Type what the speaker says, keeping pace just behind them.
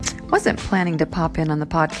Wasn't planning to pop in on the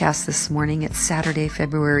podcast this morning. It's Saturday,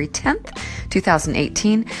 February 10th,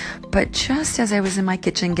 2018. But just as I was in my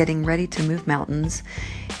kitchen getting ready to move mountains,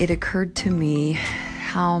 it occurred to me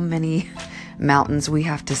how many mountains we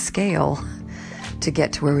have to scale to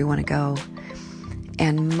get to where we want to go.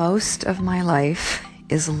 And most of my life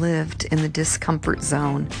is lived in the discomfort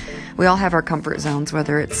zone. We all have our comfort zones,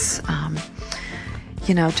 whether it's,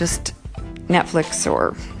 just Netflix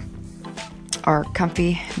or our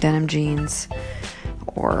comfy denim jeans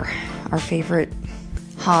or our favorite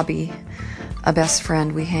hobby, a best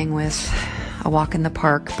friend we hang with, a walk in the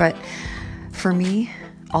park. But for me,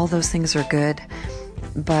 all those things are good.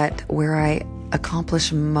 But where I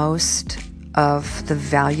accomplish most of the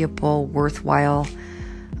valuable, worthwhile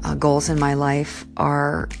goals in my life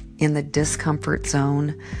are in the discomfort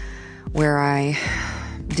zone, where I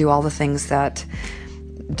do all the things that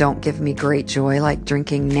don't give me great joy, like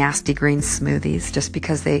drinking nasty green smoothies just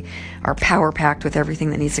because they are power-packed with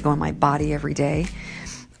everything that needs to go in my body every day,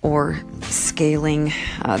 or scaling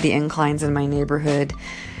the inclines in my neighborhood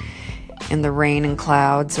in the rain and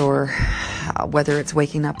clouds, or whether it's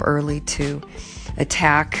waking up early to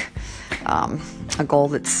attack a goal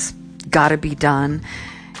that's got to be done.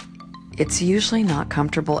 It's usually not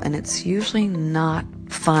comfortable, and it's usually not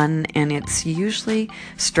fun, and it's usually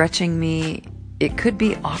stretching me. It could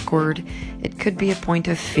be awkward. It could be a point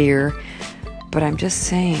of fear. But I'm just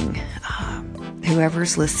saying,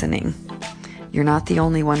 whoever's listening, you're not the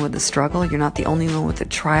only one with the struggle. You're not the only one with the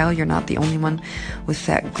trial. You're not the only one with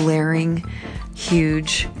that glaring,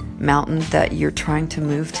 huge mountain that you're trying to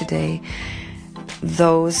move today.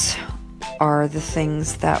 Those are the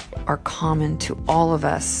things that are common to all of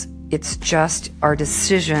us. It's just our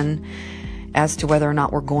decision as to whether or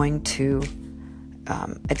not we're going to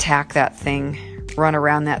attack that thing, run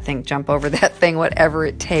around that thing, jump over that thing, whatever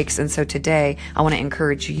it takes. And so today, I want to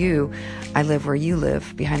encourage you. I live where you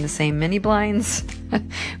live, behind the same mini blinds,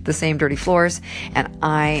 the same dirty floors, and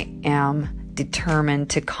I am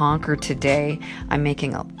determined to conquer today. I'm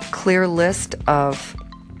making a clear list of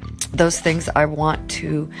those things I want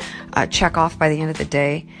to check off by the end of the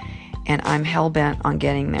day, and I'm hell-bent on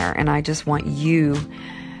getting there. And I just want you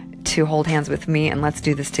to hold hands with me, and let's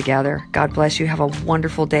do this together. God bless you. Have a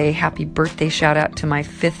wonderful day. Happy birthday. Shout out to my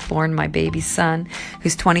fifth born, my baby son,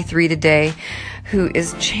 who's 23 today, who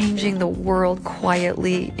is changing the world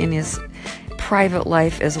quietly in his private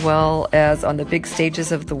life as well as on the big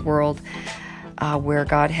stages of the world, where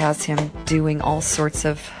God has him doing all sorts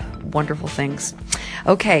of wonderful things.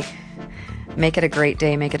 Okay, make it a great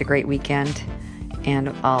day. Make it a great weekend. And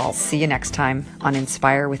I'll see you next time on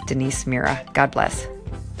Inspire with Denise Mira. God bless.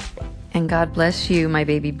 And God bless you, my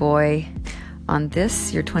baby boy, on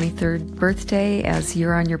this, your 23rd birthday, as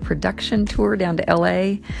you're on your production tour down to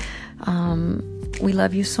LA. We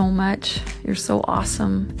love you so much. You're so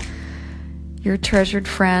awesome. You're a treasured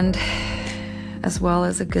friend, as well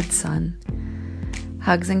as a good son.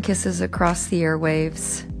 Hugs and kisses across the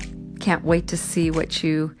airwaves. Can't wait to see what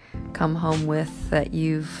you come home with that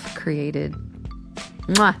you've created.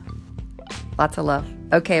 Mwah! Lots of love.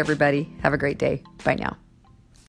 Okay, everybody. Have a great day. Bye now.